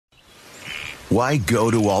Why go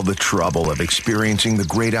to all the trouble of experiencing the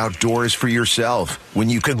great outdoors for yourself when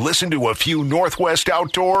you can listen to a few Northwest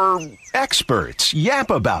Outdoor experts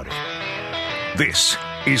yap about it? This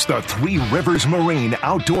is the Three Rivers Marine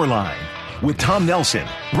Outdoor Line with Tom Nelson,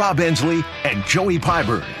 Rob Ensley, and Joey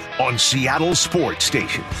Pyburn on Seattle Sports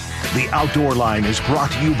Station. The Outdoor Line is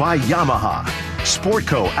brought to you by Yamaha,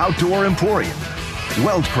 Sportco Outdoor Emporium,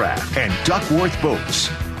 Weldcraft and Duckworth Boats,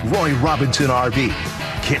 Roy Robinson RV,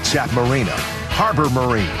 Kitsap Marina, Harbor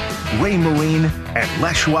Marine, Ray Marine, and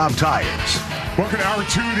Les Schwab Tires. Welcome to Hour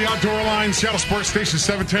 2 of the Outdoor Line, Seattle Sports Station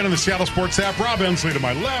 710 on the Seattle Sports app. Rob Ensley to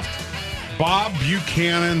my left. Bob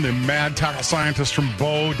Buchanan, the mad tackle scientist from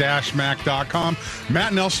bow-mac.com.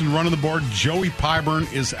 Matt Nelson running the board. Joey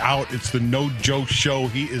Pyburn is out. It's the No Joe Show.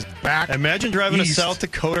 He is back. Imagine driving to South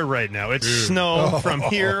Dakota right now. It's snow from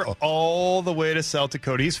here all the way to South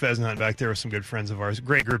Dakota. He's pheasant hunting back there with some good friends of ours.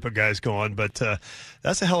 Great group of guys going, but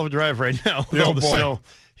that's a hell of a drive right now with all the snow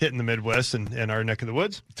hitting the Midwest and our neck of the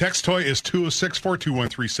woods. Text toy is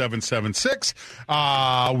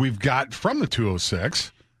 206-421-3776. We've got from the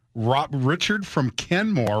 206... Richard from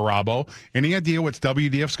Kenmore, Robbo. Any idea what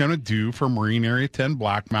WDF's going to do for Marine Area 10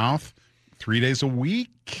 Blackmouth? 3 days a week,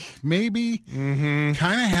 maybe? Kind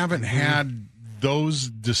of haven't had those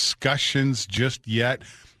discussions just yet.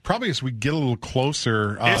 Probably as we get a little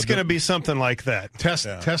closer. It's going to be something like that. Test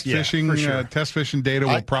fishing, for sure. Test fishing data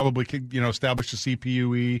will probably establish a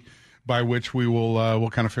CPUE by which we will we'll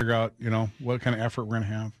kind of figure out what kind of effort we're going to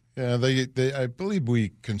have. Yeah, I believe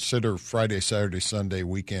we consider Friday, Saturday, Sunday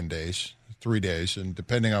weekend days, 3 days, and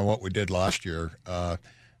depending on what we did last year,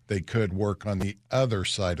 they could work on the other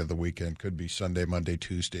side of the weekend. Could be Sunday, Monday,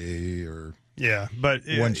 Tuesday, or but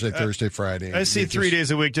Wednesday, Thursday, Friday. I see 3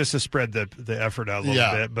 days a week just to spread the effort out a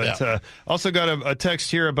little bit. But also got a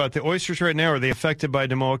text here about the oysters right now. Are they affected by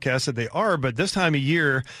domoic acid? They are, but this time of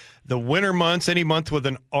year, the winter months, any month with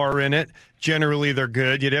an R in it, generally they're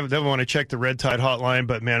good. You definitely want to check the Red Tide hotline,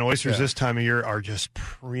 but man, oysters this time of year are just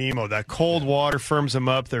primo. That cold water firms them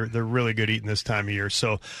up. They're really good eating this time of year.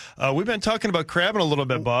 So we've been talking about crabbing a little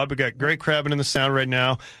bit, Bob. We got great crabbing in the sound right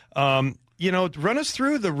now. Run us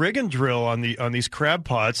through the rig and drill on these crab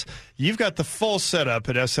pots. You've got the full setup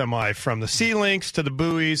at SMI, from the C-links to the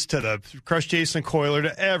buoys to the Crush Jason coiler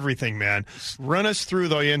to everything, man. Run us through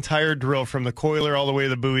the entire drill from the coiler all the way to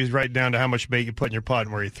the buoys, right down to how much bait you put in your pot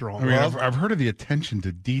and where you throw them. I mean, I've heard of the attention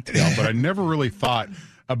to detail, but I never really thought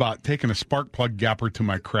about taking a spark plug gapper to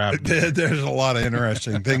my crab. There's a lot of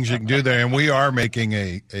interesting things you can do there, and we are making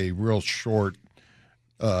a real short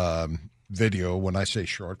video. When I say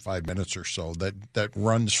short, 5 minutes or so, that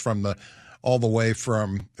runs all the way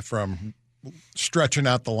from stretching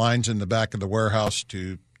out the lines in the back of the warehouse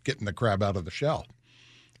to getting the crab out of the shell,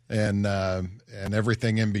 and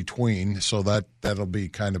everything in between. So that'll be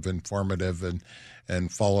kind of informative and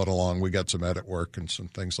follow it along. We got some edit work and some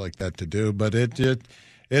things like that to do, but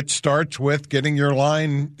it starts with getting your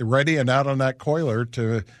line ready and out on that coiler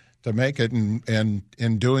to make it, and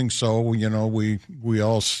in doing so, we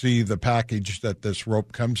all see the package that this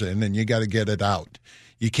rope comes in, and you got to get it out.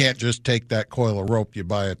 You can't just take that coil of rope you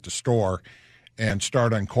buy at the store and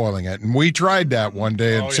start uncoiling it. And we tried that one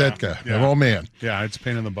day in Sitka. Yeah. Oh, man. Yeah, it's a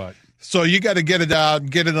pain in the butt. So you got to get it out,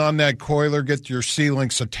 get it on that coiler, get your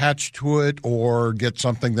C-links attached to it, or get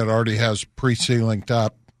something that already has pre-C-linked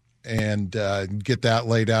up, and get that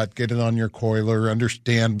laid out, get it on your coiler,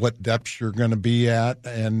 understand what depths you're going to be at.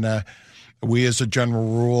 And we, as a general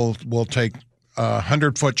rule, will take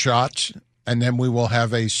 100-foot shots, and then we will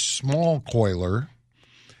have a small coiler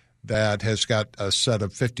that has got a set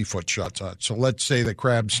of 50-foot shots on it. So let's say the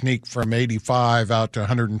crabs sneak from 85 out to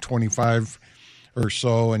 125 or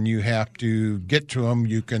so, and you have to get to them.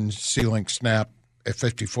 You can C-link snap a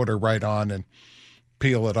 50-footer right on and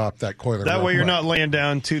peel it off that coiler. That way you're not laying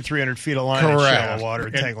down 200-300 feet of line in shallow water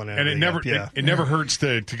and tangling it. And it never hurts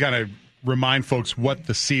to kind of remind folks what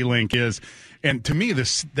the C-Link is. And to me,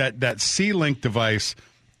 that C-Link device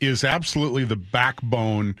is absolutely the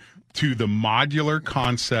backbone to the modular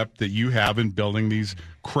concept that you have in building these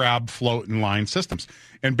crab float and line systems.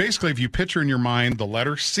 And basically, if you picture in your mind the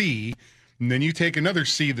letter C, and then you take another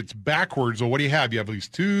C that's backwards, well, what do you have? You have these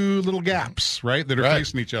two little gaps, right, that are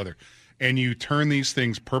facing each other. And you turn these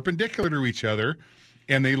things perpendicular to each other,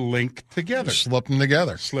 and they link together. Slip them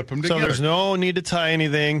together. So there's no need to tie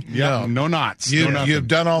anything. Yeah, no knots. You've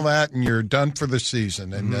done all that, and you're done for the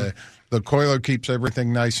season. And the coiler keeps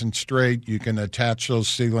everything nice and straight. You can attach those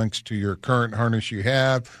C-links to your current harness you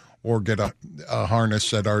have, or get a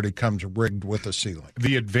harness that already comes rigged with a C-link.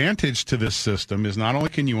 The advantage to this system is not only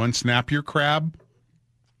can you unsnap your crab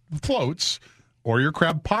floats or your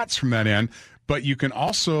crab pots from that end, but you can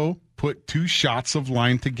also put 2 shots of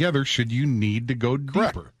line together should you need to go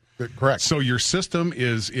deeper. Correct. So your system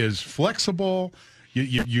is flexible.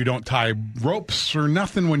 You don't tie ropes or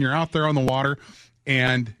nothing when you're out there on the water.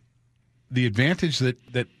 And the advantage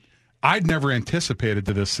that I'd never anticipated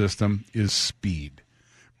to this system is speed.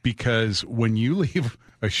 Because when you leave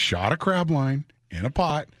a shot of crab line in a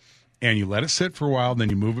pot and you let it sit for a while, then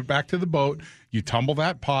you move it back to the boat, you tumble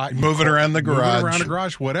that pot, move it around the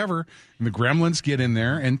garage, whatever, and the gremlins get in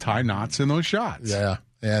there and tie knots in those shots. Yeah.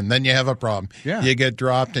 And then you have a problem. Yeah. You get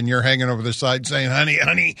dropped and you're hanging over the side saying, honey,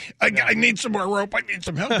 I need some more rope. I need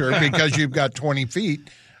some help here because you've got 20 feet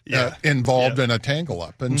involved in a tangle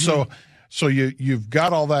up. And so you've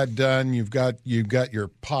got all that done. You've got your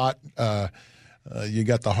pot. You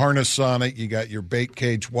got the harness on it. You got your bait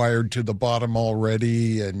cage wired to the bottom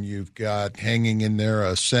already. And you've got hanging in there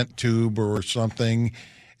a scent tube or something.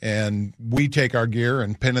 And we take our gear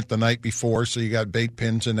and pin it the night before, so you got bait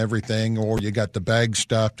pins and everything, or you got the bag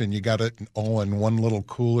stuffed and you got it all in one little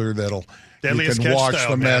cooler that'll Deadliest you can catch wash style,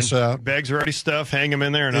 the mess man. up. Bags are already stuffed, hang them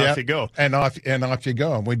in there, and off you go. And off you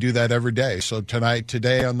go. And we do that every day. So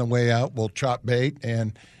today on the way out, we'll chop bait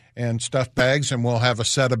and stuff bags, and we'll have a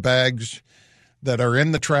set of bags that are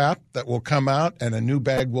in the trap that will come out, and a new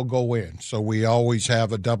bag will go in. So we always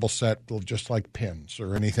have a double set, just like pins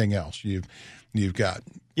or anything else you've got.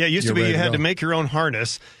 Yeah, it used to be you had to make your own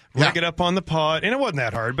harness, rig it up on the pot, and it wasn't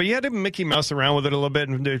that hard, but you had to Mickey Mouse around with it a little bit,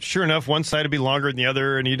 and sure enough, one side would be longer than the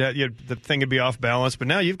other, and the thing would be off balance. But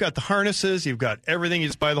now you've got the harnesses, you've got everything, you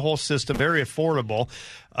just buy the whole system, very affordable.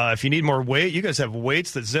 If you need more weight, you guys have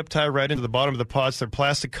weights that zip tie right into the bottom of the pots. They're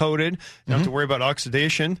plastic coated. You don't have to worry about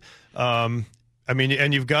oxidation.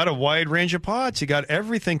 And you've got a wide range of pots. You got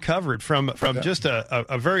everything covered from just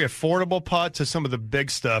a very affordable pot to some of the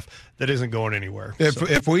big stuff that isn't going anywhere.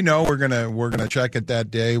 If we know we're gonna check it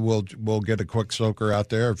that day, we'll get a quick soaker out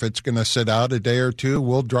there. If it's gonna sit out a day or two,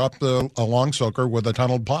 we'll drop a long soaker with a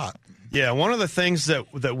tunneled pot. Yeah, one of the things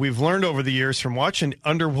that we've learned over the years from watching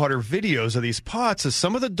underwater videos of these pots is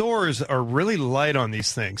some of the doors are really light on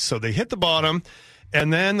these things. So they hit the bottom,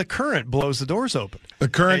 and then the current blows the doors open. The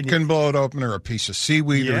current can blow it open, or a piece of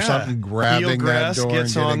seaweed or something grabbing that door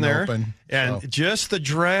gets and on getting there, open. And just the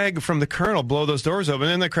drag from the current will blow those doors open.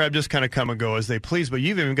 And then the crab just kind of come and go as they please. But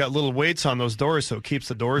you've even got little weights on those doors, so it keeps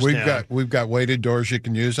the doors down. We've got weighted doors you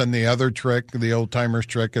can use. And the other trick, the old timers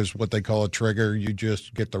trick, is what they call a trigger. You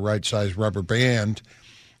just get the right size rubber band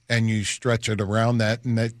and you stretch it around that,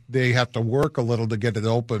 and they have to work a little to get it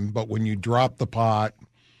open. But when you drop the pot,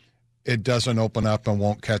 it doesn't open up and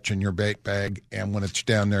won't catch in your bait bag. And when it's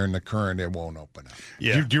down there in the current, it won't open up.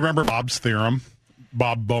 Yeah. Do you remember Bob's theorem?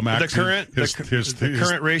 Bob Bomack. The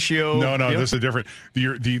current ratio. No, this is different.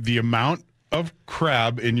 The amount of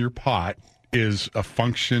crab in your pot is a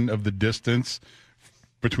function of the distance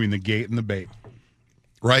between the gate and the bait.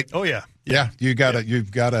 Right. Oh yeah. Yeah. You've got to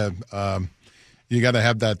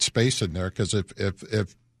have that space in there, because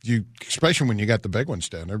if you, especially when you got the big ones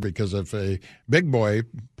down there, because if a big boy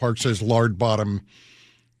parks his lard bottom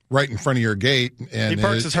right in front of your gate, and he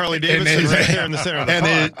parks his Harley Davidson right there in the center of the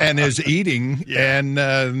pot, and is eating, and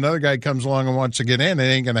another guy comes along and wants to get in, it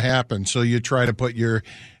ain't going to happen. So you try to put your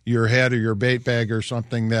head or your bait bag or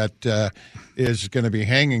something that is going to be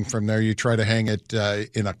hanging from there. You try to hang it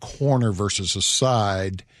in a corner versus a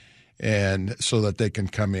side, and so that they can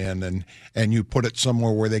come in, and you put it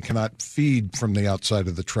somewhere where they cannot feed from the outside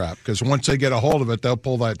of the trap, because once they get a hold of it, they'll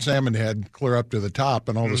pull that salmon head clear up to the top,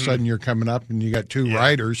 and all of a sudden you're coming up and you got two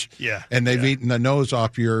riders, and they've eaten the nose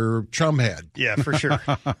off your chum head. Yeah, for sure,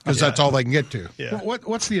 because that's all they can get to. Yeah.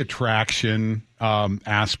 What's the attraction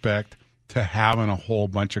aspect to having a whole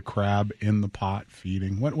bunch of crab in the pot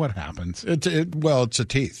feeding? What happens? It's a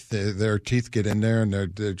teeth. Their teeth get in there, and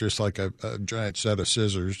they're just like a giant set of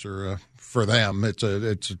scissors. Or for them, it's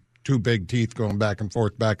two big teeth going back and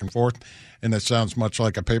forth, and it sounds much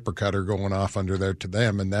like a paper cutter going off under there to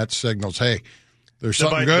them, and that signals, hey, there's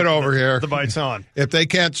something good over here. The bite's on. If they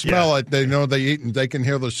can't smell it, they know they eat, and they can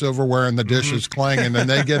hear the silverware and the dishes clanging, and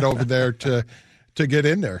they get over there to get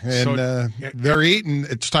in there. And they're eating,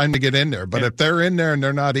 it's time to get in there. But if they're in there and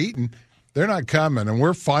they're not eating, they're not coming. And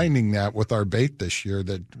we're finding that with our bait this year,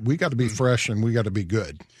 that we got to be fresh and we got to be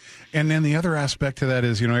good. And then the other aspect to that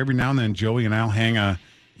is, every now and then Joey and I'll hang a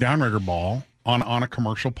downrigger ball on a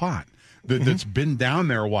commercial pot that's been down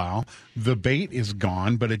there a while. The bait is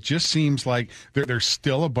gone, but it just seems like there's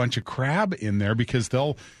still a bunch of crab in there, because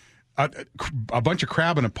a bunch of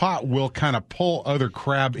crab in a pot will kind of pull other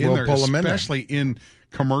crab in there, especially in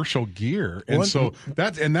commercial gear, and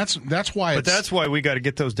that's why. But that's why we got to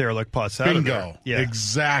get those derelict pots out of there. Yeah,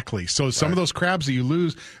 exactly. So some of those crabs that you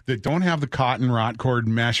lose that don't have the cotton rot cord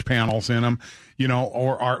mesh panels in them,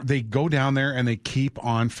 or they go down there and they keep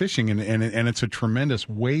on fishing, and it's a tremendous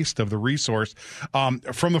waste of the resource. From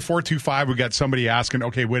the 425, we got somebody asking,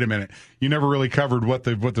 okay, wait a minute, you never really covered what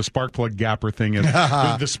the spark plug gapper thing is.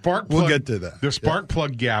 The spark plug, we'll get to that. The spark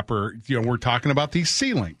plug gapper, we're talking about these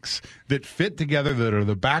C-links that fit together that are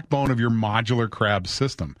the backbone of your modular crab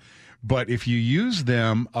system. But if you use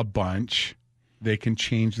them a bunch, they can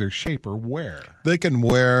change their shape or wear. They can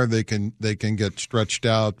wear. They can get stretched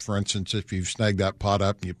out. For instance, if you snag that pot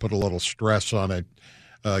up and you put a little stress on it,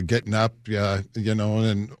 getting up,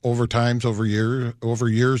 and over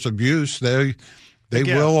years of use, they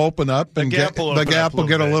will open up and the gap will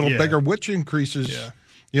get a little bigger, which increases. Yeah.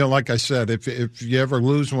 Like I said, if you ever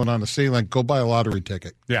lose one on a C-link, go buy a lottery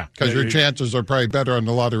ticket. Yeah. Because your chances are probably better on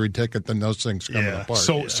the lottery ticket than those things coming apart.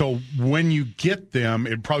 So when you get them,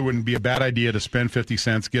 it probably wouldn't be a bad idea to spend 50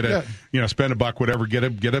 cents, spend $1, whatever, get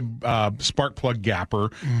a spark plug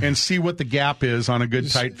gapper and see what the gap is on a good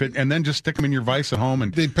tight fit, and then just stick them in your vise at home.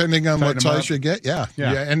 And depending on what size you get, yeah.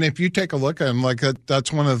 And if you take a look at them,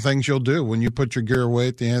 that's one of the things you'll do. When you put your gear away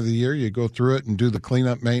at the end of the year, you go through it and do the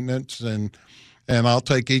cleanup maintenance, and I'll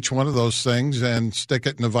take each one of those things and stick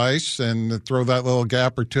it in the vise and throw that little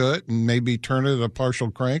gapper to it and maybe turn it a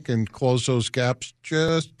partial crank and close those gaps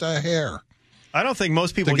just a hair. I don't think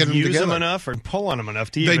most people use them enough or pull on them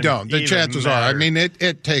enough to even They don't. The chances are. I mean,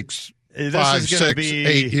 it takes 5, 6,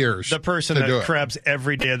 8 years. The person that crabs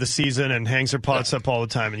every day of the season and hangs their pots up all the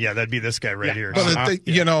time. And that'd be this guy right here. But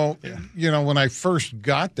when I first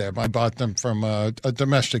got them, I bought them from a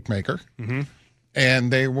domestic maker. Mm-hmm.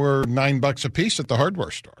 And they were $9 a piece at the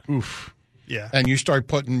hardware store. Oof. Yeah. And you start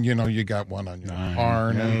putting, you got one on your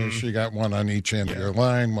harness, you got one on each end of your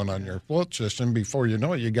line, one on your float system. Before you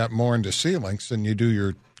know it, you got more into C-links than you do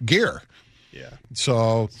your gear. Yeah.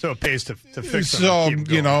 So it pays to fix them.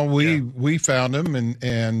 So, we found them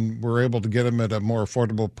and were able to get them at a more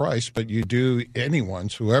affordable price. But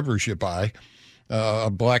whoever's you buy, a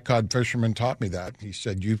black cod fisherman taught me that. He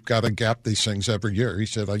said, you've got to gap these things every year. He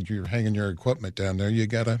said, you're hanging your equipment down there, you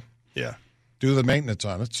got to do the maintenance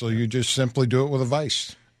on it. So you just simply do it with a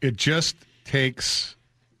vise. It just takes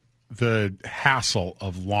the hassle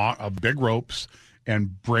of big ropes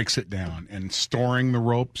and breaks it down. And storing the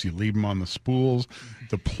ropes, you leave them on the spools,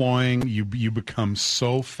 deploying, you become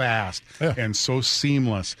so fast and so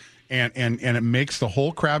seamless. And it makes the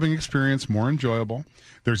whole crabbing experience more enjoyable.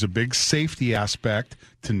 There's a big safety aspect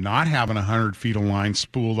to not having 100 feet of line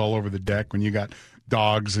spooled all over the deck when you got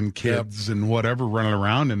dogs and kids and whatever running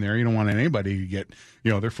around in there. You don't want anybody to get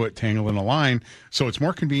their foot tangled in a line. So it's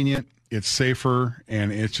more convenient, it's safer,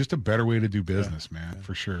 and it's just a better way to do business, man,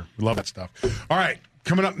 for sure. We love that stuff. All right,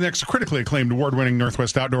 coming up next, critically acclaimed award-winning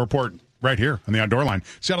Northwest Outdoor Report right here on the Outdoor Line.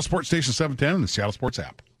 Seattle Sports Station 710 and the Seattle Sports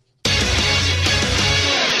app.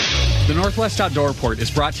 The Northwest Outdoor Report is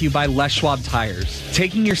brought to you by Les Schwab Tires,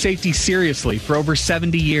 taking your safety seriously for over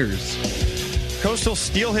 70 years. Coastal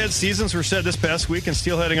steelhead seasons were set this past week, and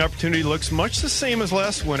steelheading opportunity looks much the same as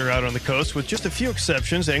last winter out on the coast, with just a few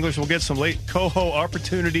exceptions. Anglers will get some late coho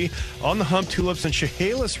opportunity on the Hump, Tulips, and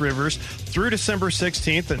Chehalis rivers through December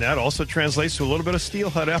 16th, and that also translates to a little bit of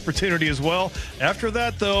steelhead opportunity as well. After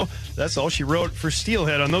that, though, that's all she wrote for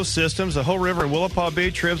steelhead on those systems. The Hoh River and Willapa Bay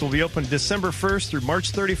tribs will be open December 1st through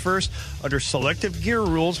March 31st under selective gear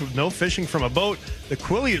rules with no fishing from a boat. The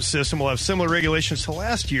Quileute system will have similar regulations to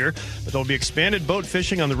last year, but there will be expanded boat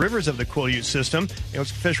fishing on the rivers of the Quileute system. You can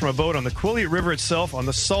fish from a boat on the Quileute River itself, on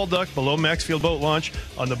the Salduck below Maxfield Boat Launch,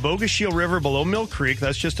 on the Bogachiel River below Mill Creek,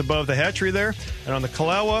 that's just above the hatchery there, and on the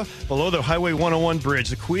Kalawa below the Highway 101 bridge.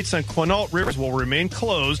 The Queets and Quinault rivers will remain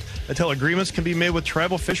closed until agreements can be made with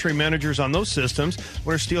tribal fishery managers on those systems.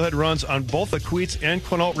 Winter steelhead runs on both the Queets and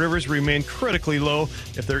Quinault rivers remain critically low.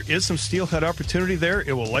 If there is some steelhead opportunity there,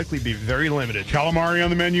 it will likely be very limited. Calamari on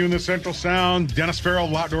the menu in the Central Sound. Dennis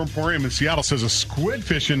Farrell, Outdoor Emporium in Seattle, says a squid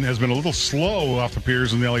fishing has been a little slow off the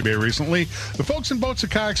piers in the LA Bay recently. The folks in boats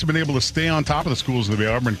and kayaks have been able to stay on top of the schools of the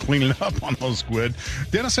Bay Harbor and cleaning up on those squid.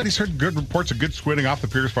 Dennis said he's heard good reports of good squidding off the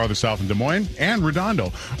piers farther south in Des Moines and Redondo.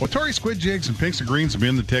 Otori squid jigs and pinks and greens have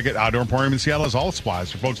been the ticket. Outdoor Emporium in Seattle has all the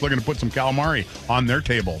supplies for folks looking to put some calamari on their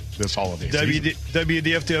table this holiday season.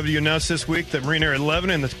 WDFW announced this week that Marine Area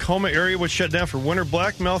 11 in the Tacoma area would shut down for winter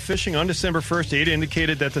blackmail fishing on December 1st. Data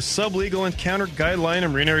indicated that the sub-legal encounter guideline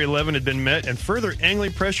in Marine Area 11 had been met and further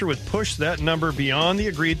angling pressure would push that number beyond the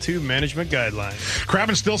agreed-to management guidelines.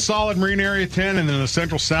 Crabbing still solid, Marine Area 10, and in the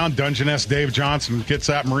Central Sound, Dungeness Dave Johnson gets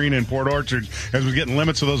that Marine in Port Orchard as we're getting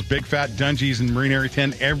limits of those big fat dungies in Marine Area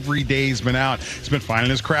 10. Every day he's been out. He's been finding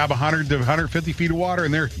his crab 100 to 150 feet of water,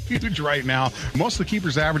 and they're huge right now. Most of the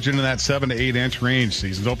keepers averaging in that 7 to 8 inch range.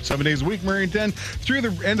 Season's open 7 days a week, Marine 10, through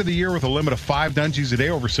the end of the year with a limit of 5 dungies a day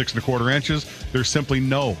over 6 1/4 inches. There's simply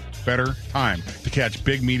no better time to catch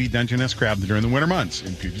big, meaty Dungeness crab during the winter months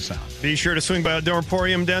in Puget Sound. Be sure to swing by Outdoor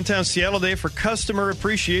Emporium downtown Seattle Day for Customer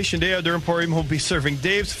Appreciation Day. Outdoor Emporium will be serving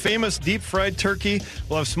Dave's famous deep-fried turkey.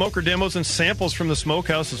 We'll have smoker demos and samples from the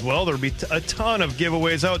smokehouse as well. There will be a ton of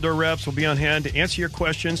giveaways. Outdoor wraps will be on hand to answer your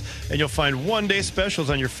questions, and you'll find one-day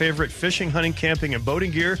specials on your favorite fishing, hunting, camping, and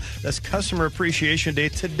boating gear. That's Customer Appreciation Day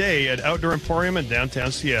today at Outdoor Emporium in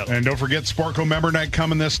downtown Seattle. And don't forget Sportco Member Night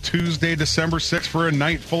coming this Tuesday, December 6th for a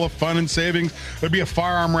night full of fun and savings. There'll be a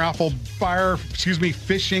firearm raffle,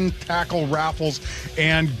 fishing tackle raffles,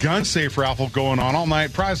 and gun safe raffle going on all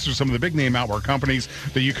night. Prizes are some of the big name outdoor companies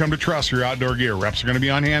that you come to trust for your outdoor gear. Reps are going to be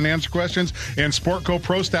on hand to answer questions. And Sportco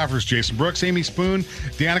Pro staffers Jason Brooks, Amy Spoon,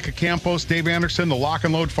 Danica Campos, Dave Anderson, the Lock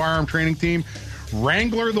and Load firearm training team,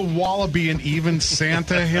 Wrangler the Wallaby, and even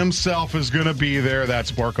Santa himself is going to be there.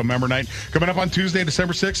 That's Sportco Member Night coming up on Tuesday,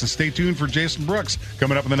 December 6th. And stay tuned for Jason Brooks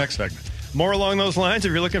coming up in the next segment. More along those lines,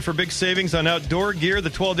 if you're looking for big savings on outdoor gear, the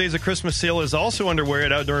 12 Days of Christmas sale is also underway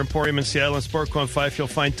at Outdoor Emporium in Seattle and Sportco on 5. You'll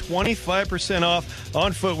find 25% off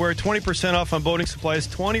on footwear, 20% off on boating supplies,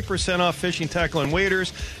 20% off fishing tackle and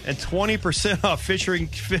waders, and 20% off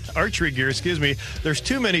archery gear. There's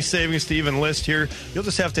too many savings to even list here. You'll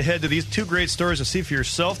just have to head to these two great stores and see for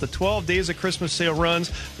yourself. The 12 Days of Christmas sale runs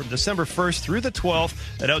from December 1st through the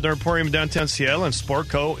 12th at Outdoor Emporium in downtown Seattle and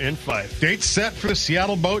Sportco in 5. Date set for the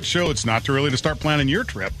Seattle Boat Show. It's not too early to start planning your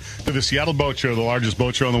trip to the Seattle Boat Show, the largest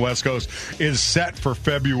boat show on the West Coast, is set for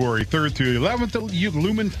February 3rd through 11th at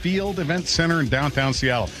Lumen Field Event Center in downtown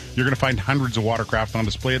Seattle. You're going to find hundreds of watercraft on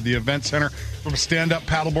display at the event center, from stand-up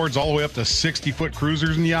paddleboards all the way up to 60-foot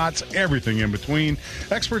cruisers and yachts, everything in between.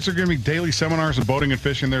 Experts are going to be daily seminars on boating and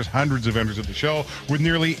fishing. There's hundreds of vendors at the show with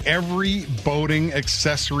nearly every boating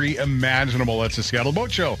accessory imaginable. That's the Seattle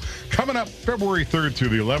Boat Show. Coming up February 3rd through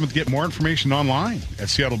the 11th. Get more information online at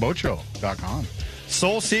seattleboatshow.com.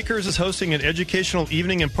 Soul Seekers is hosting an educational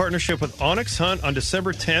evening in partnership with Onyx Hunt on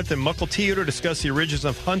December 10th in Mukilteo to discuss the origins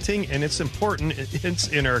of hunting and its importance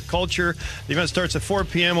in our culture. The event starts at 4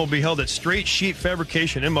 p.m. will be held at Straight Sheet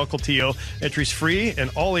Fabrication in Mukilteo. Entry's free and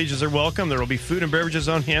all ages are welcome. There will be food and beverages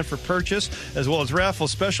on hand for purchase, as well as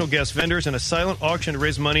raffles, special guest vendors, and a silent auction to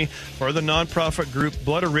raise money for the nonprofit group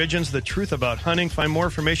Blood Origins, The Truth About Hunting. Find more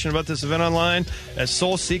information about this event online at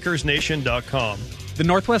soulseekersnation.com. The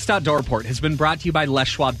Northwest Outdoor Report has been brought to you by Les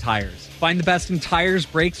Schwab Tires. Find the best in tires,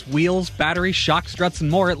 brakes, wheels, batteries, shock struts, and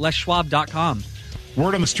more at leschwab.com.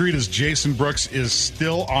 Word on the street is Jason Brooks is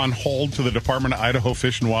still on hold to the Department of Idaho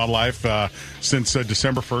Fish and Wildlife since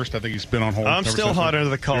December 1st. I think he's been on hold. I'm still hot under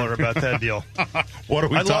the collar about that deal. What are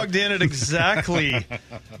we logged in at exactly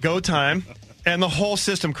go time, and the whole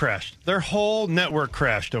system crashed. Their whole network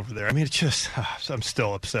crashed over there. I mean, it's just, I'm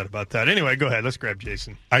still upset about that. Anyway, go ahead. Let's grab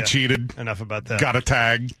Jason. I cheated. Enough about that. Got a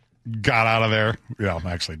tag. Got out of there. Well,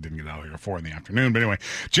 actually didn't get out of there at 4 in the afternoon. But anyway,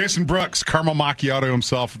 Jason Brooks, Caramel Macchiato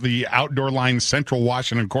himself, the Outdoor Line Central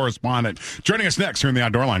Washington correspondent, joining us next here in the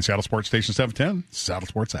Outdoor Line, Seattle Sports Station 710, Seattle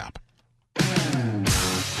Sports app.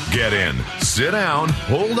 Get in, sit down,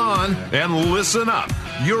 hold on, and listen up.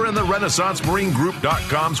 You're in the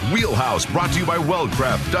RenaissanceMarineGroup.com's wheelhouse, brought to you by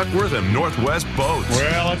Weldcraft, Duckworth, and Northwest Boats.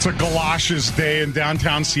 Well, it's a galoshes day in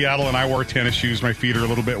downtown Seattle, and I wore tennis shoes. My feet are a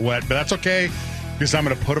little bit wet, but that's okay, because I'm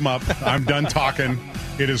going to put them up. I'm done talking.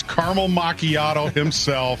 It is Caramel Macchiato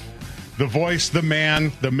himself, the voice, the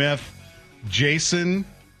man, the myth, Jason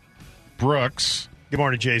Brooks. Good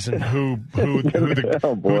morning, Jason.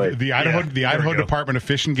 The Idaho Department of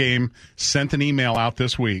Fish and Game sent an email out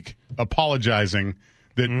this week apologizing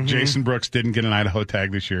that Jason Brooks didn't get an Idaho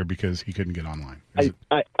tag this year because he couldn't get online. I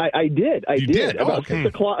did. You did? About 6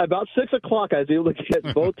 o'clock. About 6 o'clock, I was able to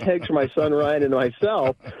get both tags for my son Ryan and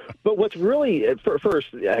myself. But what's really first,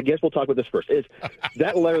 I guess we'll talk about this first, is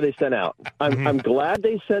that letter they sent out. I'm glad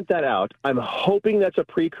they sent that out. I'm hoping that's a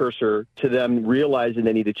precursor to them realizing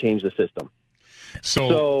they need to change the system.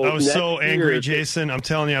 So I was so angry, Jason. I'm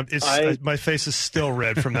telling you, my face is still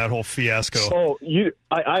red from that whole fiasco.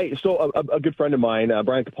 A good friend of mine,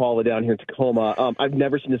 Brian Capalla down here in Tacoma, I've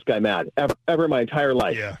never seen this guy mad ever in my entire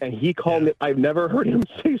life. Yeah. And he called me. I've never heard him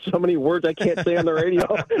say so many words I can't say on the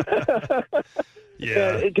radio.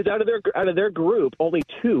 Yeah, because out of their group, only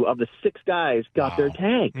 2 of the 6 guys got their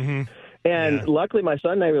tag. And luckily, my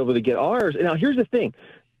son and I were able to get ours. And now, here's the thing.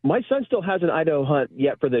 My son still hasn't Idaho hunt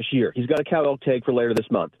yet for this year. He's got a cow elk tag for later this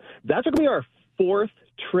month. That's going to be our 4th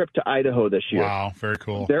trip to Idaho this year. Wow, very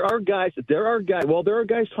cool. There are guys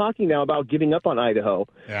talking now about giving up on Idaho.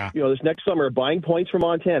 Yeah. This next summer, buying points from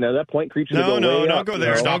Montana. That point creep's going to go way don't up. go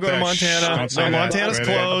there. Don't go to Montana. Montana's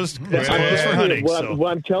closed. It's closed for hunting.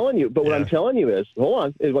 What I'm telling you is,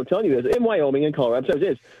 in Wyoming and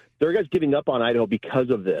Colorado, there are guys giving up on Idaho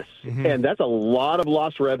because of this. Mm-hmm. And that's a lot of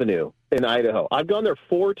lost revenue in Idaho. I've gone there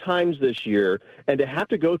 4 times this year, and to have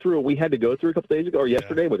to go through what we had to go through a couple days ago, or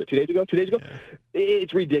yesterday, was it 2 days ago? 2 days ago?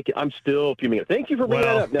 It's ridiculous. I'm still fuming. Thank you for bringing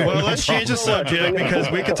that up. Well, let's change the subject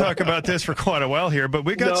because we could talk about this for quite a while here. But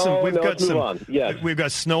we've got we've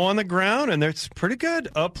got snow on the ground, and there's pretty good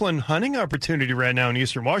upland hunting opportunity right now in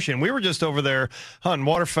Eastern Washington. We were just over there hunting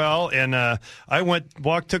waterfowl, and I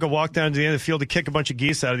took a walk down to the end of the field to kick a bunch of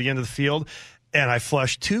geese out of the end of the field. And I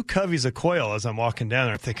flushed 2 coveys of quail as I'm walking down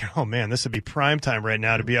there. I'm thinking, oh, man, this would be prime time right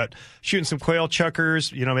now to be out shooting some quail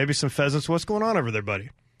chuckers, maybe some pheasants. What's going on over there,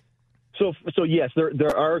 buddy? So yes,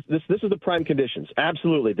 there are. This is the prime conditions.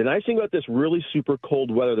 Absolutely. The nice thing about this really super cold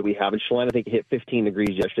weather that we have, and Chelan, I think, hit 15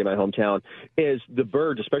 degrees yesterday in my hometown, is the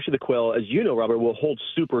birds, especially the quail, as you know, Robert, will hold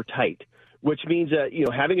super tight, which means that,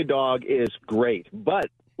 having a dog is great. But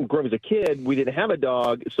growing as a kid, we didn't have a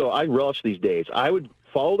dog, so I relish these days. I would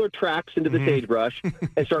follow their tracks into the sagebrush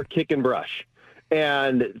and start kicking brush.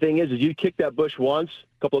 And the thing is you kick that bush once,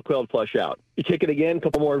 a couple of quail flush out. You kick it again, a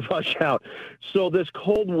couple more flush out. So this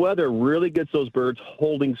cold weather really gets those birds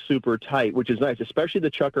holding super tight, which is nice, especially the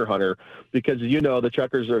chucker hunter, because the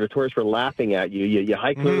chuckers are notorious for laughing at you. You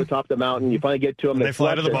hike to the top of the mountain, you finally get to them. They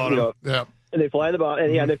fly to the bottom. And they fly the ball,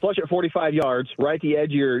 and they flush at 45 yards, right at the edge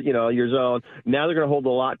of your zone. Now they're going to hold a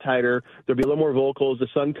lot tighter. There'll be a little more vocals. The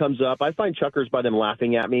sun comes up. I find chuckers by them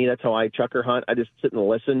laughing at me. That's how I chucker hunt. I just sit and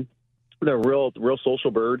listen. They're a real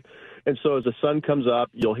social bird. And so as the sun comes up,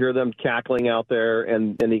 you'll hear them cackling out there,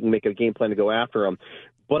 and you can make a game plan to go after them.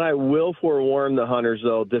 But I will forewarn the hunters,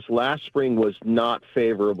 though, this last spring was not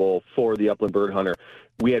favorable for the upland bird hunter.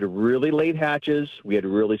 We had really late hatches. We had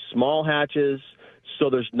really small hatches. So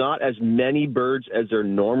there's not as many birds as there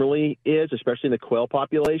normally is, especially in the quail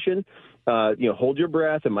population. Hold your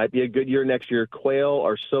breath. It might be a good year next year. Quail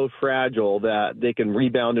are so fragile that they can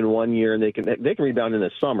rebound in 1 year, and they can rebound in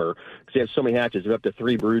the summer because they have so many hatches. They have up to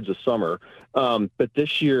 3 broods a summer. But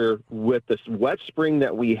this year, with this wet spring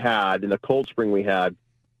that we had and the cold spring we had,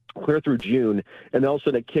 clear through June, and then all of a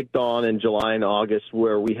sudden it kicked on in July and August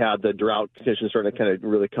where we had the drought conditions starting to kind of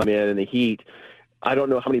really come in and the heat. I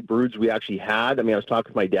don't know how many broods we actually had. I mean, I was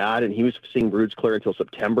talking with my dad, and he was seeing broods clear until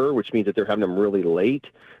September, which means that they're having them really late.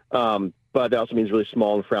 But that also means really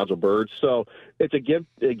small and fragile birds. So it's a give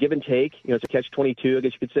and take. It's a catch-22, I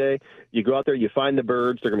guess you could say. You go out there, you find the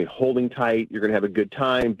birds. They're going to be holding tight. You're going to have a good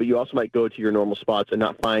time. But you also might go to your normal spots and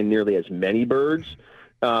not find nearly as many birds.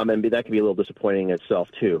 And that can be a little disappointing in itself,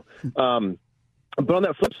 too. But on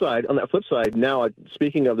that flip side, now,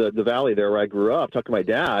 speaking of the valley there where I grew up, talking to my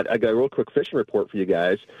dad, I got a real quick fishing report for you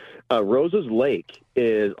guys. Rose's Lake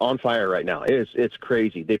is on fire right now. It's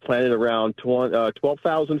crazy. They planted around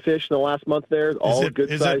 12,000 fish in the last month there. All good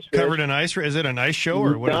size fish. Is it covered in ice? Is it an ice show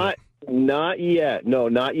or what? Not yet. No,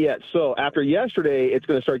 not yet. So after yesterday, it's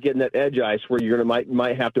going to start getting that edge ice where you're going to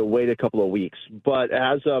might have to wait a couple of weeks. But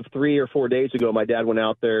as of 3 or 4 days ago, my dad went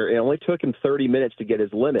out there. It only took him 30 minutes to get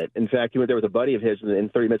his limit. In fact, he went there with a buddy of his, and in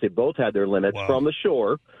 30 minutes, they both had their limits from the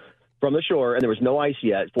shore, and there was no ice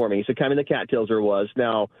yet forming. He said, kind of in the cattails there was.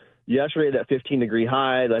 Now, yesterday, that 15-degree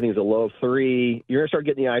high, I think it was a low of 3. You're going to start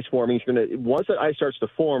getting the ice forming. Once that ice starts to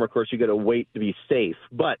form, of course, you got to wait to be safe.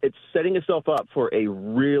 But it's setting itself up for a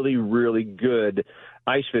really, really good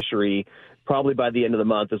ice fishery, probably by the end of the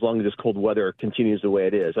month, as long as this cold weather continues the way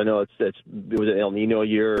it is. I know it was an El Nino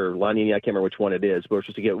year or La Nina, I can't remember which one it is, but it's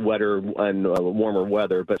just to get wetter and warmer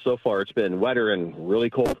weather. But so far, it's been wetter and really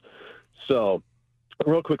cold. So a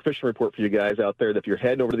real quick fishing report for you guys out there that if you're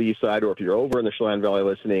heading over to the east side or if you're over in the Chelan Valley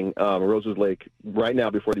listening, Rose's Lake right now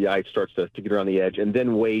before the ice starts to get around the edge, and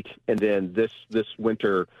then wait, and then this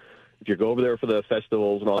winter, if you go over there for the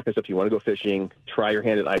festivals and all that kind of stuff, you want to go fishing, try your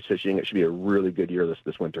hand at ice fishing. It should be a really good year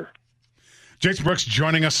this winter. Jason Brooks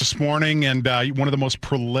joining us this morning, and one of the most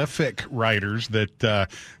prolific writers that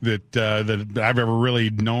I've ever really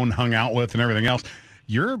known, hung out with, and everything else.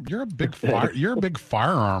 You're a big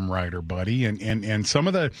firearm writer, buddy, and some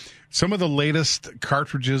of the latest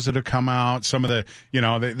cartridges that have come out, some of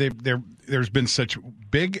the there's been such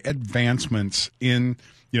big advancements in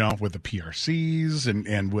with the PRCs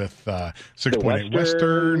and with 6.8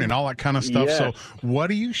 Western and all that kind of stuff. Yes. So what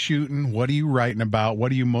are you shooting? What are you writing about?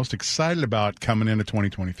 What are you most excited about coming into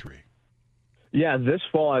 2023? Yeah, this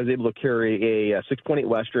fall I was able to carry a 6.8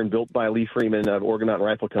 Western built by Lee Freeman of Oregon Mountain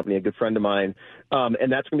Rifle Company, a good friend of mine,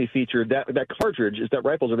 and that's going to be featured. That cartridge is that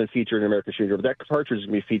rifles have been featured in American Shooting Journal, but that cartridge is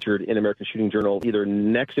going to be featured in American Shooting Journal either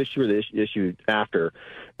next issue or the issue after.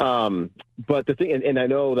 But the thing, and I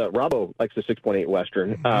know that Robbo likes the 6.8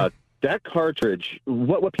 Western. That cartridge,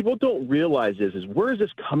 what people don't realize is where is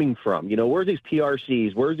this coming from? You know, where are these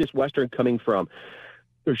PRCs? Where is this Western coming from?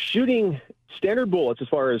 They're shooting standard bullets as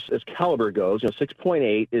far as caliber goes.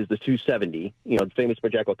 6.8 is the 270, famous by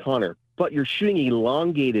Jack O'Connor. But you're shooting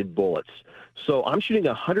elongated bullets. So I'm shooting a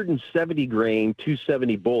 170 grain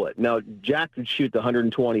 270 bullet. Now, Jack would shoot the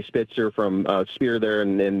 120 Spitzer from Spear there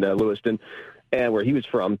in Lewiston, and where he was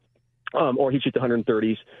from, or he'd shoot the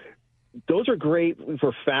 130s. Those are great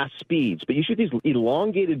for fast speeds, but you shoot these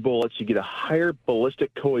elongated bullets, you get a higher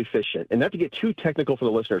ballistic coefficient. And not to get too technical for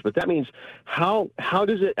the listeners, but that means how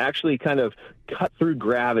does it actually kind of cut through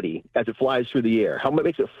gravity as it flies through the air? How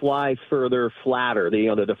makes it fly further, flatter?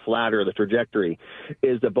 The flatter, the trajectory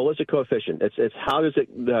is the ballistic coefficient. It's how does it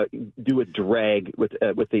do with drag with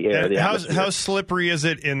the air? How slippery is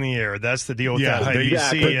it in the air? That's the deal with that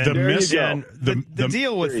exactly. IBC. The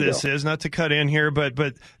deal with this is, not to cut in here, but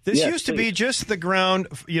this used to be just the ground,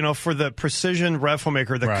 for the precision rifle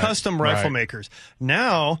maker, the custom rifle makers.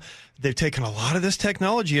 Now they've taken a lot of this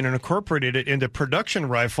technology and incorporated it into production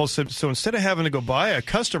rifles. So instead of having to go buy a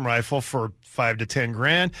custom rifle for $5 to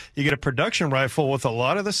 $10,000, you get a production rifle with a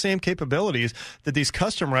lot of the same capabilities that these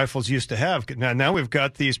custom rifles used to have. Now we've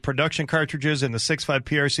got these production cartridges in the 6.5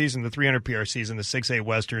 PRCs and the 300 PRCs and the 6.8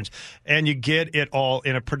 Westerns, and you get it all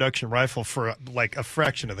in a production rifle for like a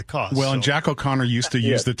fraction of the cost. Well, and Jack O'Connor used to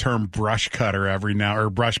use the term brush cutter every now, or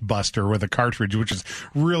brush buster with a cartridge, which is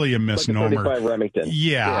really a misnomer. Like a 35 Remington.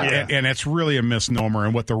 Yeah. And it's really a misnomer.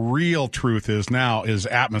 And what the real truth is now is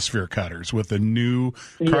atmosphere cutters with the new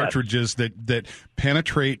cartridges that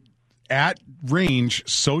penetrate at range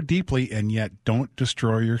so deeply and yet don't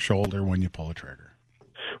destroy your shoulder when you pull a trigger.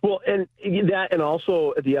 Well, and that, and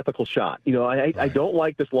also the ethical shot. I don't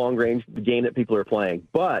like this long range game that people are playing,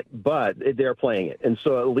 but they're playing it. And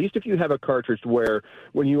so at least if you have a cartridge where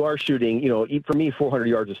when you are shooting, for me, 400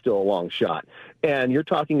 yards is still a long shot. And you're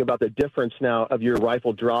talking about the difference now of your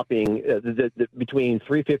rifle dropping between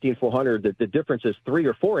 350 and 400. The difference is 3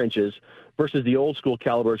 or 4 inches versus the old school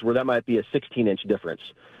calibers where that might be a 16-inch difference.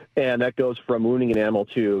 And that goes from wounding an animal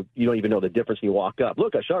to you don't even know the difference when you walk up.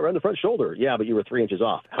 Look, I shot right in the front shoulder. Yeah, but you were 3 inches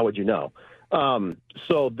off. How would you know?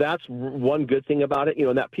 So that's one good thing about it.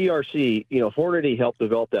 And that PRC, Hornady helped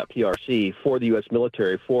develop that PRC for the U.S.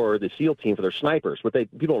 military, for the SEAL team, for their snipers. What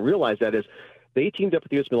people don't realize that is they teamed up with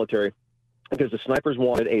the U.S. military because the snipers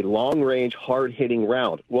wanted a long-range, hard-hitting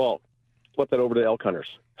round. Well, flip that over to elk hunters.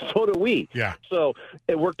 So do we. Yeah. So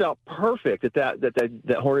it worked out perfect that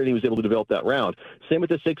Hornady was able to develop that round. Same with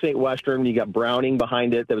the 6.8 Western. You got Browning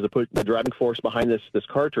behind it. That was the driving force behind this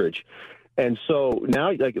cartridge. And so now,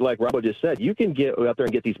 like Robbo just said, you can get out there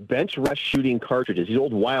and get these bench rest shooting cartridges, these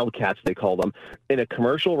old Wildcats they call them, in a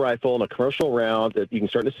commercial rifle, in a commercial round that you can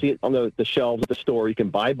start to see it on the shelves at the store. You can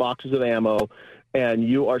buy boxes of ammo, and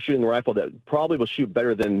you are shooting a rifle that probably will shoot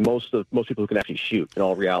better than most people who can actually shoot in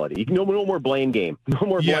all reality. No more blame game. No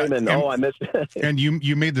more blame and I missed it. And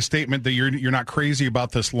you made the statement that you're not crazy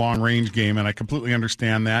about this long-range game, and I completely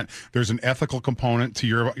understand that. There's an ethical component to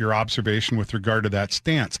your observation with regard to that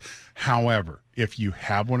stance. However, if you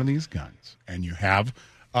have one of these guns and you have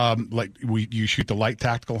you shoot the Light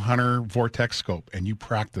Tactical Hunter Vortex scope and you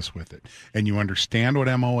practice with it and you understand what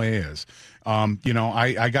MOA is.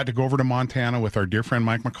 I got to go over to Montana with our dear friend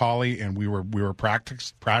Mike McCauley, and we were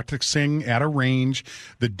practicing at a range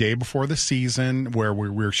the day before the season where we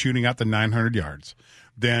were shooting at the 900 yards.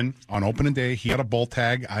 Then on opening day, he had a bull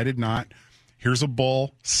tag. I did not. Here's a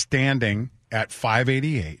bull standing at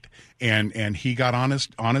 588. And he got on his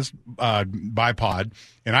bipod,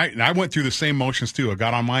 and I went through the same motions too. I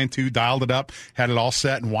got on mine too, dialed it up, had it all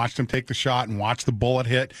set, and watched him take the shot and watched the bullet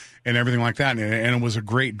hit and everything like that. And it was a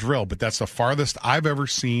great drill. But that's the farthest I've ever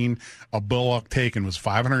seen a bull elk taken was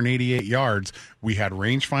 588 yards. We had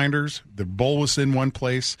rangefinders. The bull was in one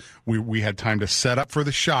place. We had time to set up for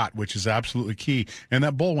the shot, which is absolutely key. And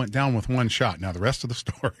that bull went down with one shot. Now the rest of the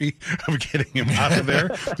story of getting him out of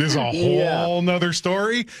there is a whole nother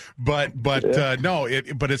story. But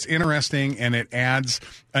it's interesting, and it adds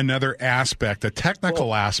another aspect, a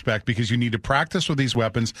technical aspect, because you need to practice with these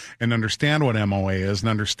weapons and understand what MOA is and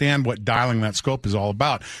understand what dialing that scope is all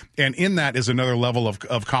about. And in that is another level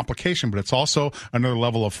of complication, but it's also another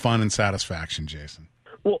level of fun and satisfaction, Jason.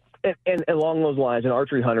 Well, And along those lines, and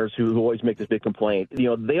archery hunters who always make this big complaint,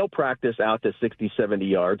 they'll practice out to 60, 70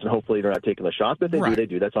 yards, and hopefully they're not taking the shots. But if they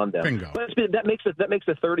do. That's on them. Bingo. But that makes a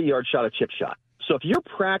 30-yard shot a chip shot. So if you're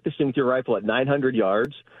practicing with your rifle at 900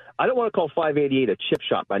 yards, I don't want to call 588 a chip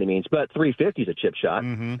shot by any means, but 350 is a chip shot.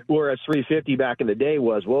 Mm-hmm. Whereas 350 back in the day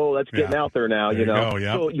was, whoa, that's getting out there now. There you go,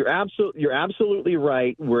 yeah. So you're absolutely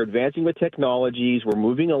right. We're advancing with technologies. We're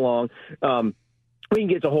moving along. We can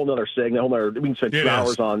get to a whole other segment. We can spend 2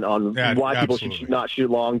 hours on why people should not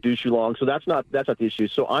shoot long, do shoot long. So that's not the issue.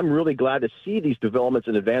 So I'm really glad to see these developments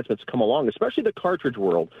and advancements come along, especially the cartridge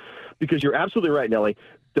world, because you're absolutely right, Nelly.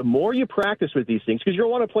 The more you practice with these things, because you don't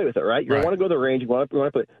want to play with it, right? You don't want to go to the range. You want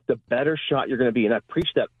to play. The better shot you're going to be, and I've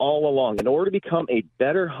preached that all along. In order to become a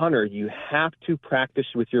better hunter, you have to practice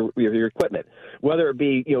with your equipment, whether it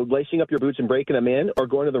be lacing up your boots and breaking them in, or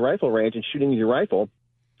going to the rifle range and shooting your rifle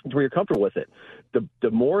to where you're comfortable with it.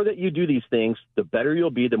 The more that you do these things, the better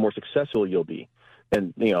you'll be, the more successful you'll be,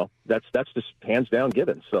 and that's just hands down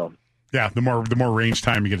given. So. Yeah, the more range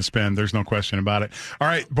time you get to spend, there's no question about it. All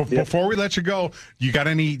right, before we let you go, you got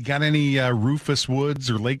any Rufus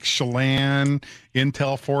Woods or Lake Chelan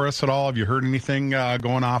intel for us at all? Have you heard anything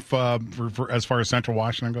going off for as far as Central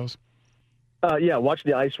Washington goes? Yeah, watch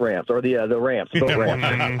the ice ramps or the ramps. Boat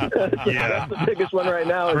ramps. That's the biggest one right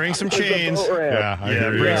now. Bring some chains.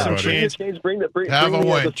 Bring some chains. Bring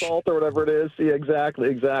the salt or whatever it is. Yeah,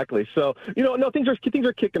 exactly. So things are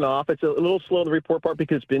kicking off. It's a little slow in the report part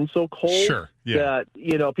because it's been so cold. Sure. Yeah.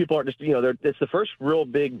 That people aren't just it's the first real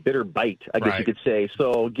big bitter bite, I guess you could say.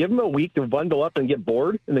 So give them a week to bundle up and get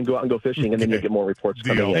bored, and then go out and go fishing, and then you get more reports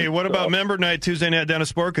coming in. Hey, what about member night Tuesday night down at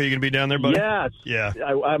Spork? Are you going to be down there, buddy? Yes. Yeah.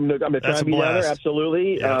 I'm going to try and be down there.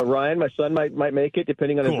 Absolutely. Yeah. Ryan, my son, might make it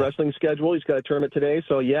depending on his wrestling schedule. He's got a tournament today,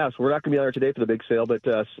 so so we're not going to be down there today for the big sale, but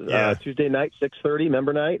Tuesday night, 6:30,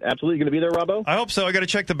 member night. Absolutely, you going to be there, Robbo? I hope so. I got to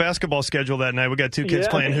check the basketball schedule that night. We got 2 kids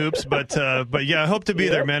playing hoops, but I hope to be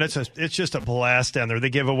there, man. It's just a blast down there. They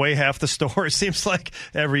give away half the store, it seems like,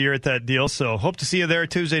 every year at that deal. So hope to see you there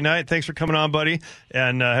Tuesday night. Thanks for coming on, buddy,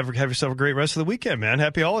 and have yourself a great rest of the weekend, man.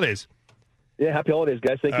 Happy holidays. Yeah, happy holidays,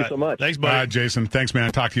 guys. Thank you so much. Thanks, buddy. Jason, thanks,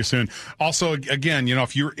 man. Talk to you soon. Also, again,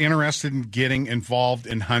 if you're interested in getting involved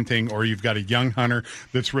in hunting, or you've got a young hunter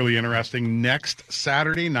that's really interesting, next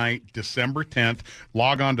Saturday night, December 10th,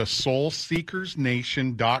 log on to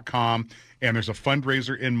soulseekersnation.com. And there's a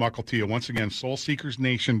fundraiser in Mukilteo. Once again,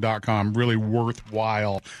 soulseekersnation.com. Really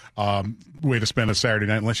worthwhile way to spend a Saturday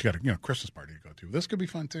night, unless you got a Christmas party to go to. This could be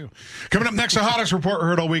fun, too. Coming up next, the hottest report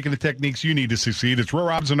heard all week and the techniques you need to succeed. It's Roy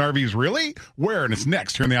Robinson RV's Really? Where? And it's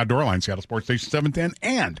next here in the Outdoor Line, Seattle Sports Station 710,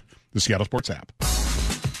 and the Seattle Sports app.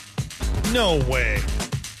 No way.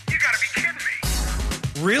 You gotta be kidding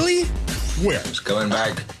me. Really? Where? It's coming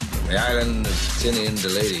back from the island of Tinny and the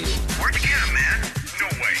Lady. Where'd you get him, man? No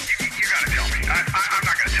way. You gotta tell me. I'm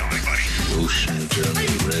not gonna tell anybody. Ocean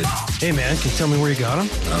turning red. Hey, man, can you tell me where you got them?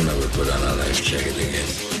 I'll never put on a life jacket again.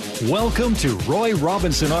 Welcome to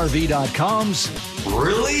RoyRobinsonRV.com's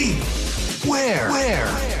Really? Where?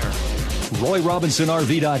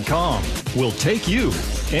 RoyRobinsonRV.com will take you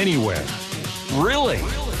anywhere. Really?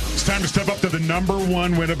 It's time to step up to the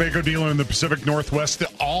 #1 Winnebago dealer in the Pacific Northwest, the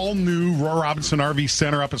all-new Roy Robinson RV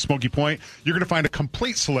Center up at Smoky Point. You're going to find a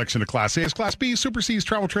complete selection of Class A's, Class B's, Super C's,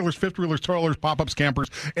 travel trailers, fifth-wheelers, toilers, pop-ups, campers,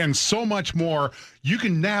 and so much more. You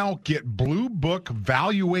can now get Blue Book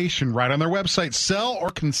valuation right on their website. Sell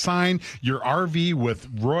or consign your RV with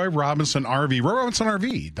Roy Robinson RV.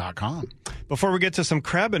 RoyRobinsonRV.com. Before we get to some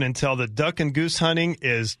crabbing intel, the duck and goose hunting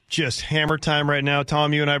is just hammer time right now.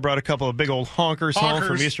 Tom, you and I brought a couple of big old honkers home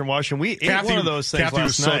from Eastern Washington. We ate one of those things Kathy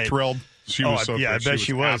last was night. So thrilled. She was so I bet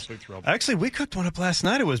she was. Absolutely thrilled. Actually, we cooked one up last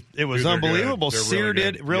night. It was unbelievable. They're Seared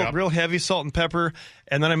really it, real heavy salt and pepper,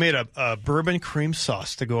 and then I made a bourbon cream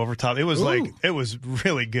sauce to go over top. It was it was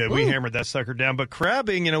really good. We hammered that sucker down. But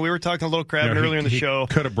crabbing, we were talking a little crabbing earlier in the show.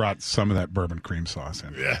 Could have brought some of that bourbon cream sauce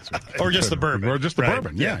in. Yeah. Or just the bourbon. Or just the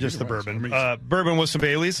bourbon. Yeah, just the bourbon. Bourbon with some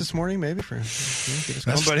Baileys this morning, maybe for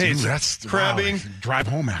but hey, that's crabbing. Wow, drive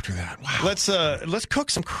home after that. Wow. Let's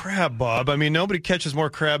cook some crab, Bob. I mean, nobody catches more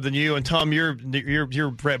crab than you, and Tom, you're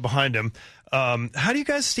right behind him. How do you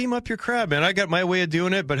guys steam up your crab, man? I got my way of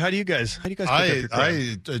doing it, but how do you guys cook up your crab?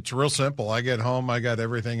 It's real simple. I get home, I got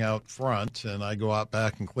everything out front, and I go out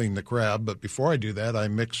back and clean the crab. But before I do that, I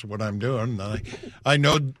mix what I'm doing. I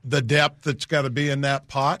know the depth that's got to be in that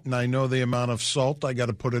pot, and I know the amount of salt I got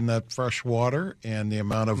to put in that fresh water, and the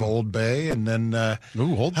amount of Old Bay, and then how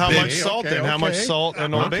much salt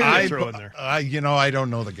and Old Bay do you throw in there? I don't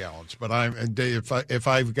know the gallons, but if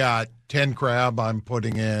I've got 10 crab, I'm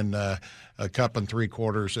putting in a cup and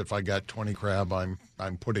 3/4. If I got 20 crab, I'm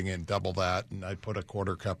putting in double that, and I put a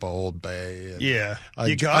 1/4 cup of Old Bay. And you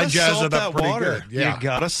I gotta jazz salt it up that pretty water. good. Yeah. You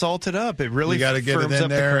gotta salt it up. It really you got to get firms it in up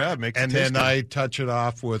there, the crab, makes and it then tasty. I touch it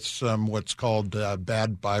off with some what's called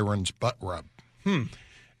Bad Byron's butt rub.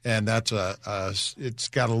 And that's it's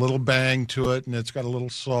got a little bang to it, and it's got a little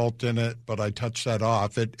salt in it. But I touch that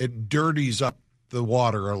off. It dirties up the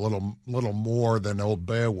water a little more than Old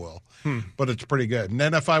Bay will, but it's pretty good. And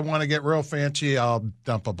then if I want to get real fancy, I'll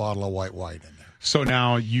dump a bottle of white wine in there. So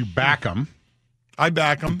now you back them. I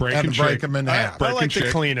back them Break and and break shake. them in half. I like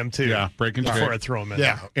to clean them too. Yeah, break and before shake. I throw them in.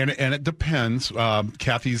 Yeah. And it depends.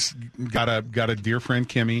 Kathy's got a dear friend,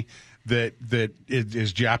 Kimmy, that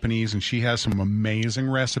is Japanese, and she has some amazing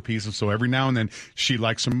recipes. And so every now and then she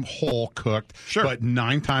likes them whole cooked. Sure. But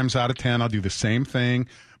 9 times out of 10, I'll do the same thing: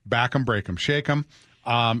 back them, break them, shake them.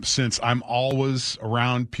 Since I'm always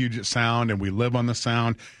around Puget Sound and we live on the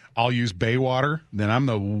Sound, I'll use bay water. Then I'm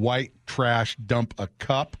the white trash dump a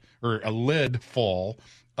cup or a lid full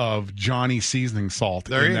of Johnny seasoning salt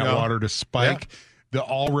There in you that go. water to spike the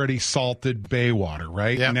already salted bay water,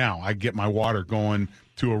 right? Yeah. Now I get my water going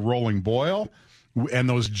to a rolling boil, and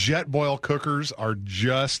those jet boil cookers are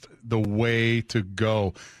just the way to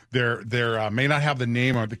go. They're may not have the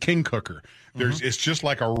name of the King cooker. It's just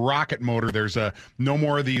like a rocket motor. There's no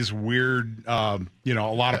more of these weird, a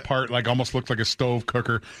lot of part like almost looks like a stove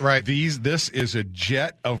cooker. Right. This is a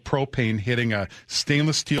jet of propane hitting a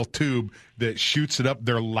stainless steel tube that shoots it up.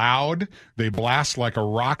 They're loud. They blast like a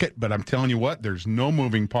rocket, but I'm telling you what, there's no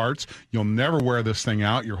moving parts. You'll never wear this thing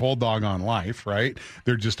out your whole doggone life, right?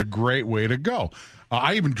 They're just a great way to go.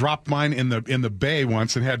 I even dropped mine in the bay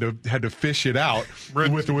once and had to fish it out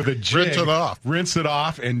with a jig. Rinse it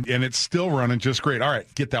off, and it's still running just great. All right,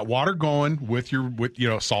 get that water going with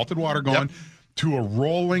salted water going to a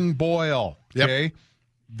rolling boil. Okay,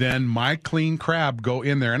 then my clean crab go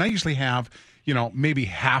in there, and I usually have maybe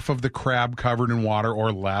half of the crab covered in water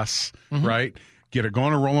or less. Right, get it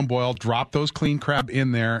going to rolling boil. Drop those clean crab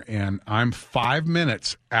in there, and I'm 5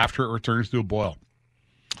 minutes after it returns to a boil.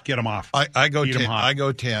 Get them off. I go Eat 'em 10. hot. I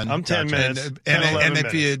go 10. I'm 10 minutes. And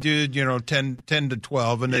if you do, 10 to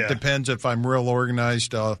 12, and it Yeah. depends if I'm real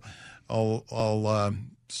organized.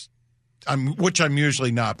 Which I'm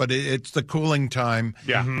usually not, but it's the cooling time.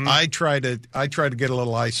 Yeah. I try to get a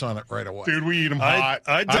little ice on it right away. Dude, we eat them hot.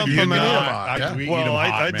 I dump do them eat 'em out. hot. We eat 'em Well,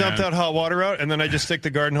 hot, I dump man. that hot water out, and then I just stick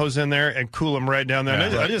the garden hose in there and cool them right down there. Yeah.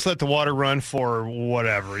 And I just let the water run for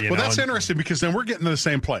whatever. Well, that's interesting because then we're getting to the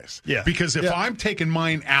same place. Yeah. Because if I'm taking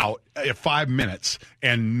mine out at 5 minutes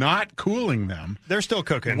and not cooling them, they're still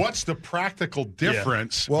cooking. what's the practical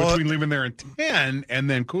difference Well, between leaving there at 10 and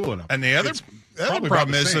then cooling them? And the other probably problem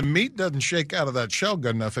about the is the same. meat doesn't shake out of that shell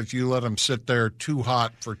good enough if you let them sit there too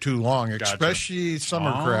hot for too long, especially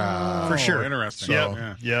summer crab. For sure. Interesting.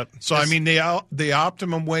 Yep. Yep. So, I mean, the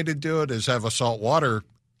optimum way to do it is have a saltwater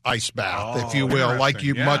ice bath, if you will, like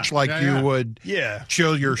you interesting. would Yeah.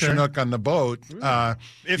 chill your Chinook on the boat.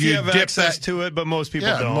 If you have dip access that- to it, but most people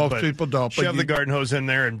Yeah, don't. most but people don't, but Shove the you- garden hose in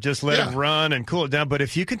there and just let Yeah. it run and cool it down. But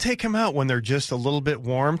if you can take them out when they're just a little bit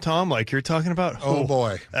warm, Tom, like you're talking about, Oh,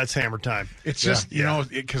 boy. that's hammer time. It's just,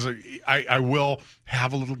 because I will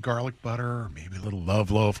have a little garlic butter or maybe a little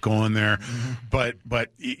love loaf going there. But Boy,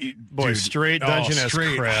 dude, straight Dungeness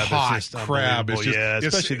straight crab is hot just crab is unbelievable. just, Yeah,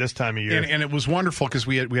 it's- especially this time of year. And it was wonderful because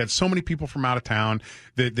we had so many people from out of town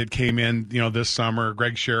that came in, this summer.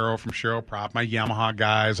 Greg Sherrill from Sherrill Prop, my Yamaha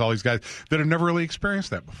guys, all these guys that have never really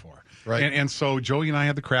experienced that before. Right. And so Joey and I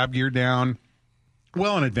had the crab gear down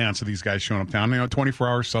well in advance of these guys showing up down,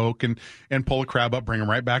 24-hour soak and pull a crab up, bring them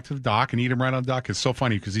right back to the dock and eat them right on the dock. It's so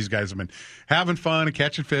funny because these guys have been having fun and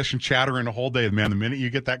catching fish and chattering the whole day. Man, the minute you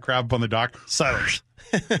get that crab up on the dock, Silence.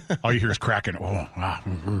 all you hear is cracking. Oh,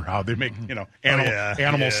 wow. They make,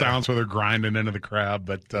 animal sounds where they're grinding into the crab.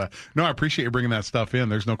 But no, I appreciate you bringing that stuff in.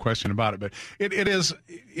 There's no question about it. But it is,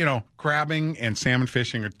 crabbing and salmon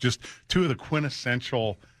fishing are just two of the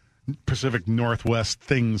quintessential Pacific Northwest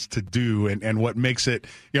things to do, and what makes it,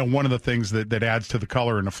 one of the things that adds to the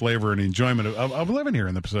color and the flavor and the enjoyment of living here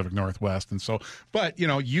in the Pacific Northwest. And so, but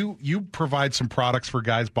you provide some products for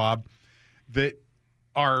guys, Bob, that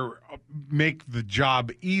make the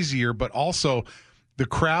job easier, but also the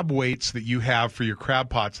crab weights that you have for your crab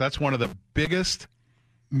pots. That's one of the biggest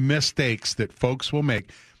mistakes that folks will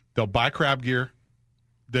make. They'll buy crab gear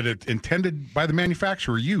that it's intended by the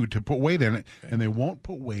manufacturer, to put weight in it, and they won't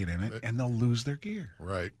put weight in it, and they'll lose their gear.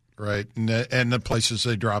 Right. Right, and the places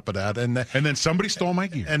they drop it at, and then somebody stole my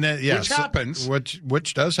gear, and then, yes, which happens,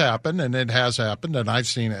 which does happen, and it has happened, and I've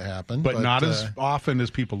seen it happen, but not as often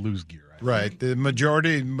as people lose gear. Right, the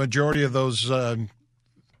majority of those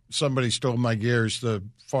somebody stole my gears.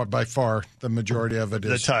 By far the majority of it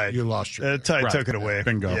is the tide. You lost your the tide took it away.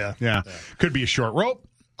 Bingo. Yeah. Could be a short rope,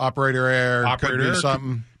 operator error, could be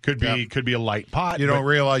something. Could be a light pot. You don't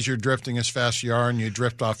realize you're drifting as fast as you are, and you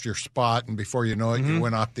drift off your spot, and before you know it, you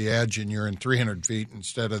went off the edge, and you're in 300 feet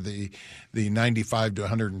instead of the 95 to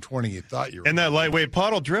 120 you thought you were. And that lightweight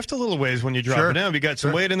pot will drift a little ways when you drop it down. If you got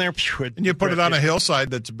some weight in there, and you put it on a hillside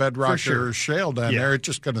that's bedrock or shale down there, it's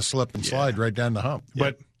just going to slip and slide right down the hump.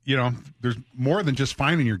 But there's more than just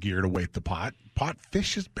finding your gear to weight the pot. Pot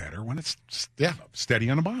fish is better when it's steady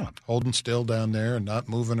on the bottom, holding still down there and not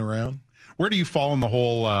moving around. Where do you fall in the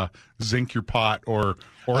whole zinc your pot or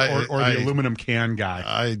the aluminum can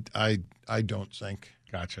guy? I don't zinc.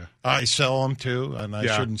 Gotcha. I sell them too, and I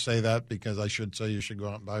shouldn't say that because I should say you should go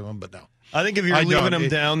out and buy one, but no. I think if you're leaving them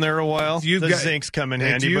down there a while, zinc's come in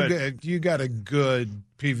handy. You got a good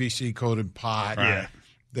PVC coated pot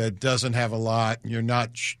that doesn't have a lot. You're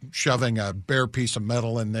not shoving a bare piece of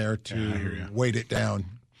metal in there to weight it down.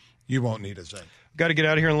 You won't need a zinc. Got to get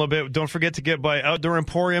out of here in a little bit. Don't forget to get by Outdoor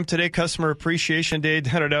Emporium today, Customer Appreciation Day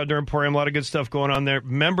down at Outdoor Emporium. A lot of good stuff going on there.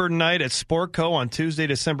 Member Night at Sportco on Tuesday,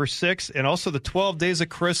 December 6th, and also the 12 Days of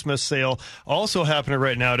Christmas sale also happening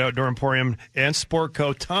right now at Outdoor Emporium and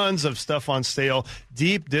Sportco. Tons of stuff on sale,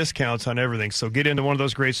 deep discounts on everything. So get into one of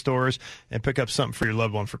those great stores and pick up something for your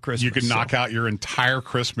loved one for Christmas. You can knock out your entire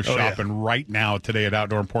Christmas shopping right now today at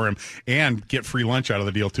Outdoor Emporium and get free lunch out of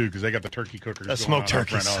the deal, too, because they got the turkey cookers. That smoked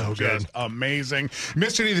turkey is so good. Amazing.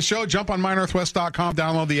 Missed any of the show? Jump on mynorthwest.com,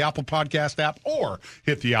 download the Apple Podcast app, or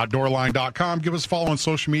hit theoutdoorline.com. Give us a follow on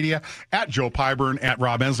social media at Joe Pyburn, at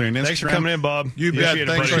Rob Ensley on Instagram. Thanks for coming in, Bob. You bet.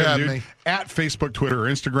 Thanks for having me. At Facebook, Twitter, or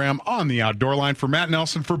Instagram on the Outdoor Line. For Matt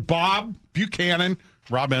Nelson, for Bob Buchanan,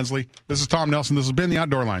 Rob Ensley, this is Tom Nelson. This has been the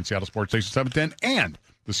Outdoor Line, Seattle Sports Station 710, and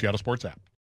the Seattle Sports app.